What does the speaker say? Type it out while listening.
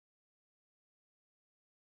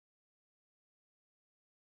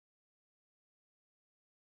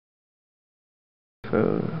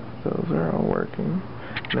So those are all working.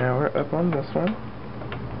 Now we're up on this one.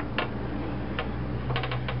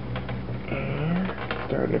 And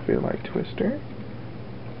starting to feel like Twister.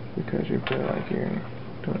 Because you feel like you're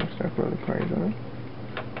doing stuff really crazy.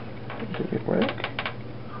 Did it work?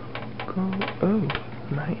 Go. Oh,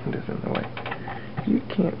 my hand is in the way. You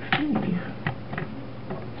can't see.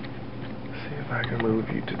 Let's see if I can move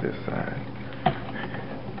you to this side.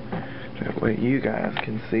 That way you guys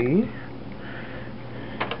can see.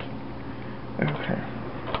 Okay.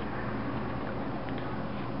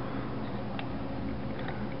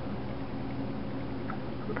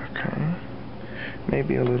 Okay.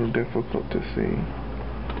 Maybe a little difficult to see.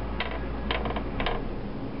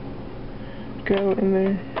 Go in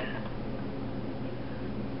there.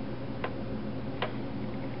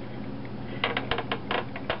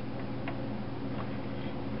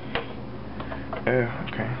 Oh,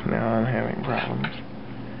 okay. Now I'm having problems.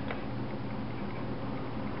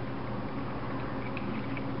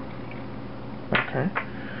 Okay.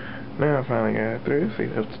 Now I finally got it through. See,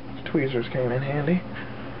 those tweezers came in handy.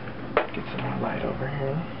 Get some more light over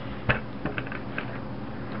here.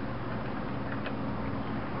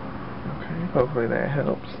 Okay, hopefully that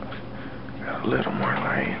helps. Got a little more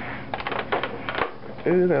light.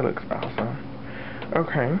 Ooh, that looks awesome.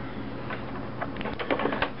 Okay.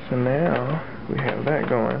 So now we have that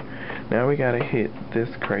going. Now we gotta hit this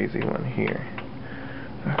crazy one here.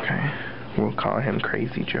 Okay. We'll call him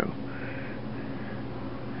Crazy Joe.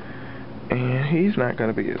 And he's not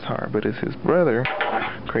gonna be as hard, but it's his brother,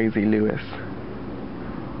 Crazy Lewis,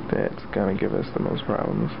 that's gonna give us the most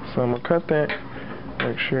problems. So I'm gonna cut that,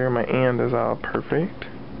 make sure my end is all perfect.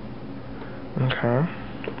 Okay.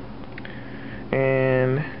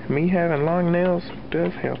 And me having long nails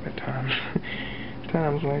does help at times.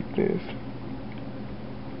 Times like this.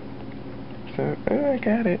 So, oh, I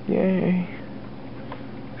got it, yay.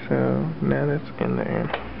 So now that's in there.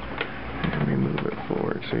 Let me move it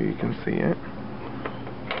forward so you can see it.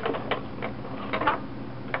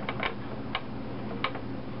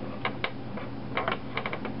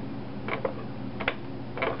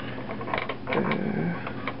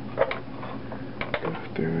 Go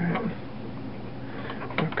through it.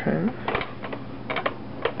 Okay.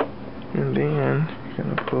 And then you're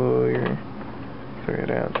gonna pull your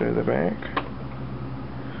thread out through the back.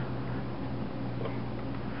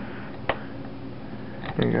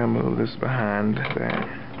 You're gonna move this behind that.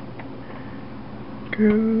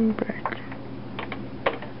 Go back.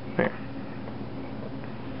 There.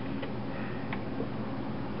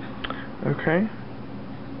 Okay.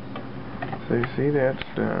 So you see that's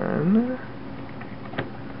done.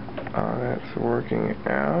 That's working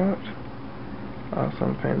out.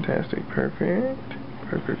 Awesome, fantastic, perfect.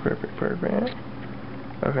 Perfect, perfect, perfect.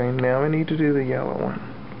 Okay, now we need to do the yellow one.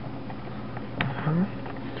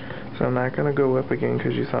 So I'm not going to go up again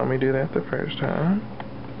because you saw me do that the first time.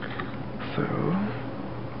 So,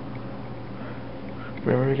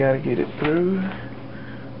 remember we got to get it through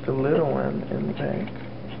the little one in the back.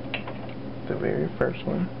 The very first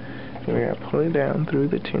one. So we got to pull it down through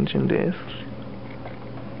the tension disc.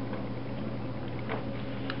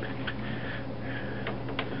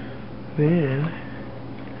 Then,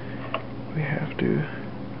 we have to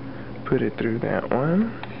put it through that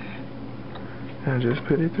one. And just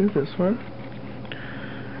put it through this one.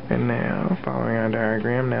 And now, following our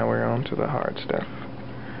diagram, now we're on to the hard stuff.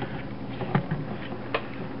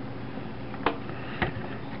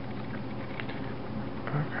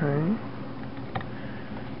 Okay.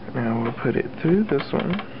 Now we'll put it through this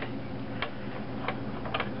one.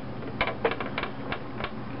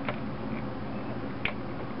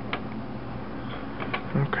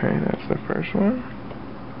 Okay, that's the first one.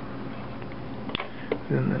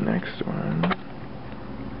 Then the next one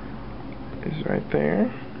is right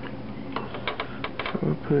there. So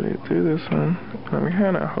we'll put it through this one. I'm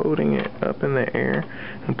kind of holding it up in the air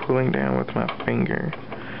and pulling down with my finger.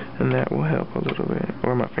 And that will help a little bit.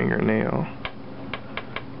 Or my fingernail.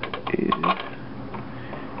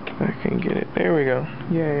 If I can get it. There we go.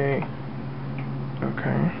 Yay.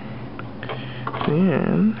 Okay.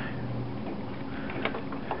 Then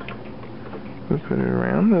we put it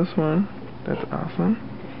around this one. That's awesome.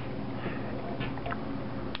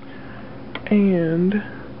 And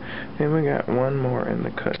then we got one more in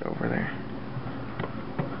the cut over there.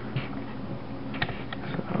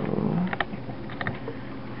 So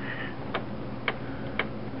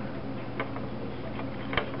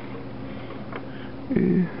I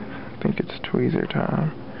think it's tweezer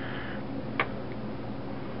time.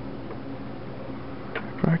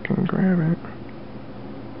 If I can grab it.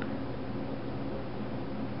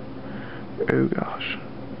 Oh gosh.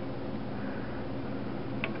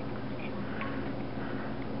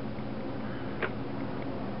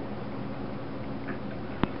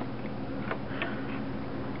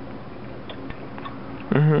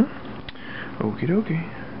 Okie dokie.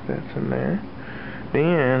 That's in there.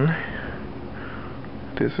 Then,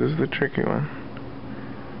 this is the tricky one.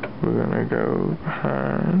 We're gonna go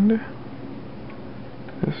behind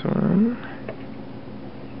this one.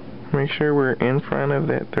 Make sure we're in front of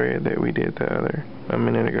that thread that we did a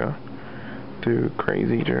minute ago. Through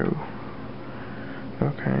Crazy Joe.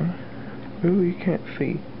 Okay. Ooh, you can't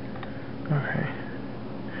see. Okay.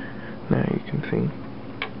 Now you can see.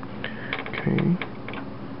 Okay.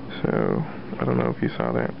 So, I don't know if you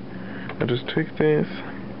saw that. I just took this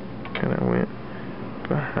and I went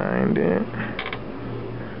behind it.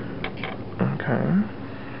 Okay.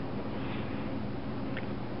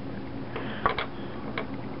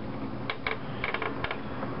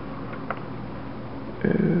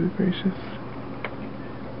 Oh, gracious.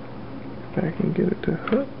 If I can get it to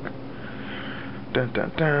hook. Dun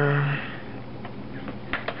dun dun.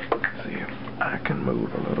 Let's see if I can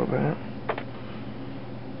move a little bit.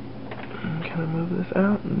 Can I move this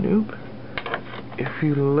out? Nope. If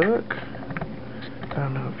you look, I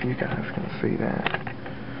don't know if you guys can see that,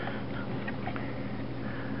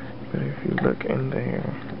 but if you look in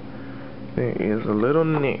there, there is a little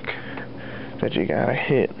nick that you gotta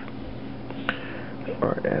hit,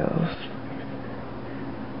 or else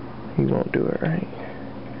you won't do it right.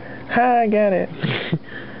 Ha! I got it.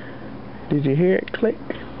 Did you hear it click?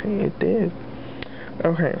 It did.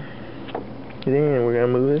 Okay. Then we're gonna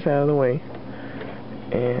move this out of the way,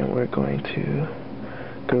 and we're going to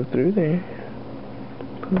go through there.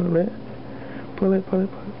 Pull it. Pull it, pull it,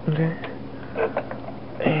 pull it. Okay.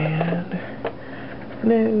 And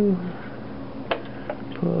no.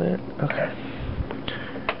 Pull it. Okay.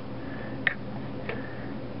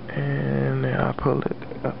 And now I'll pull it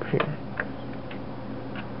up here.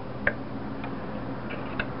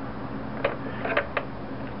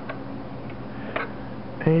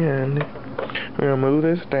 And we're going to move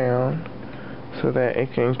this down so that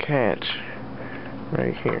it can catch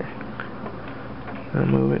right here. I'll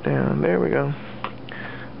move it down. There we go.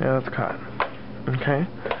 Now it's caught. Okay?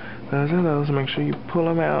 Those are those. Make sure you pull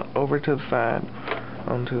them out over to the side,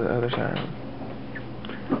 onto the other side.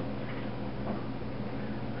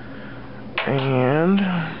 And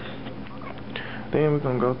then we're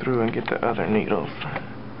going to go through and get the other needles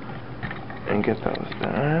and get those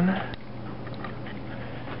done.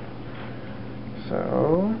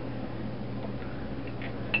 So,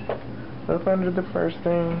 up under the first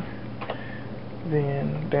thing,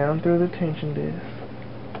 then down through the tension disc,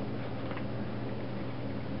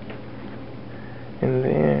 and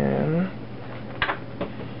then,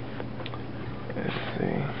 let's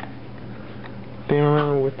see, then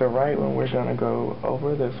remember with the right one we're going to go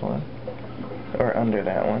over this one, or under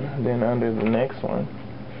that one, then under the next one,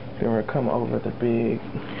 then we'll come over the big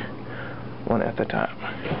one at the top.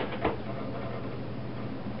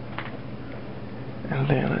 And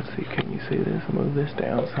then, let's see, can you see this? Move this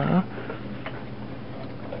down some.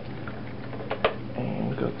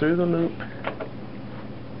 And go through the loop.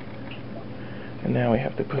 And now we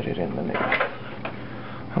have to put it in the needle.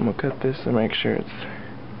 I'm going to cut this to make sure it's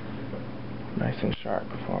nice and sharp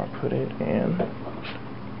before I put it in.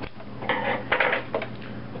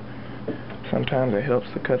 Sometimes it helps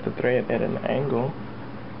to cut the thread at an angle,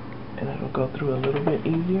 and it'll go through a little bit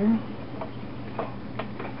easier.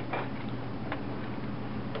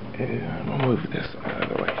 I'm going to move this out of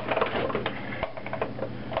the way.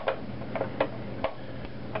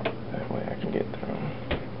 That way I can get through.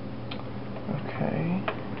 Okay.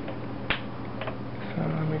 So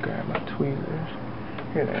let me grab my tweezers.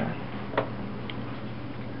 Here they are.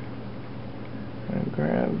 And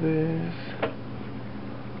grab this.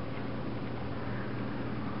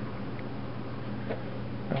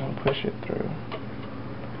 I'm going to push it through.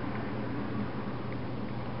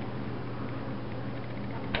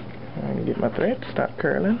 I'm going to get my thread to stop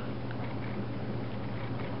curling.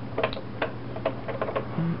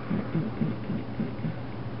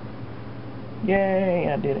 Yay,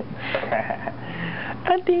 I did it.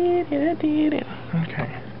 I did it. Okay.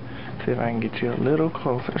 See if I can get you a little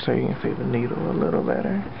closer so you can see the needle a little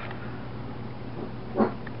better.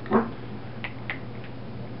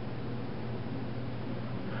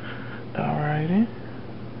 Alrighty.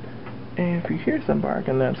 And if you hear some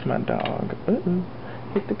barking, that's my dog. Uh-oh.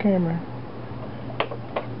 Hit the camera.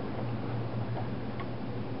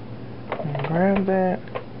 And grab that.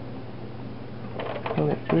 Pull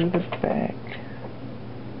it through the back.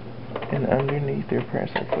 And underneath your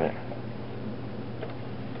presser foot.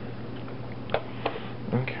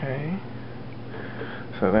 Okay.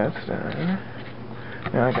 So that's done.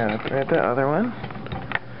 Now I gotta thread the other one.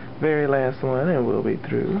 Very last one, and we'll be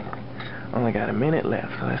through. Only got a minute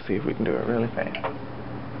left, so let's see if we can do it really fast.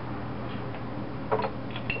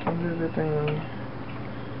 under the thing,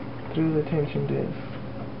 through the tension disc,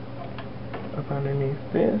 up underneath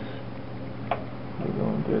this. We're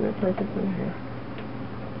going through that perfectly here.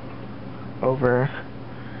 Over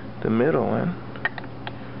the middle one.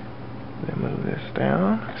 Then move this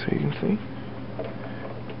down so you can see.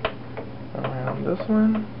 Around this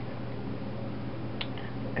one.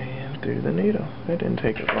 And through the needle. That didn't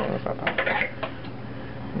take as long as I thought.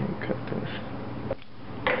 And cut this.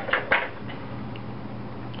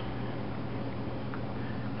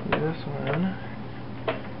 This one.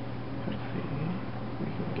 Let's see. We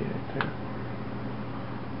can get it there.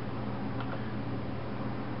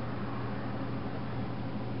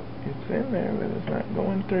 It's in there, but it's not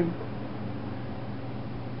going through.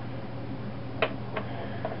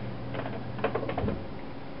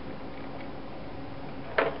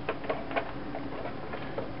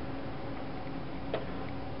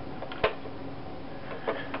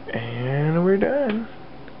 And we're done.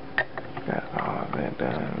 Got all of that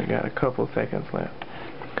done. We got a couple seconds left.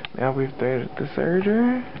 Now we've threaded the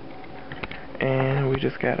serger, and we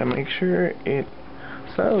just gotta make sure it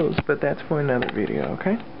sews, but that's for another video,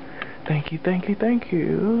 okay? Thank you, thank you, thank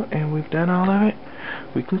you. And we've done all of it.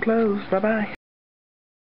 We can close. Bye-bye.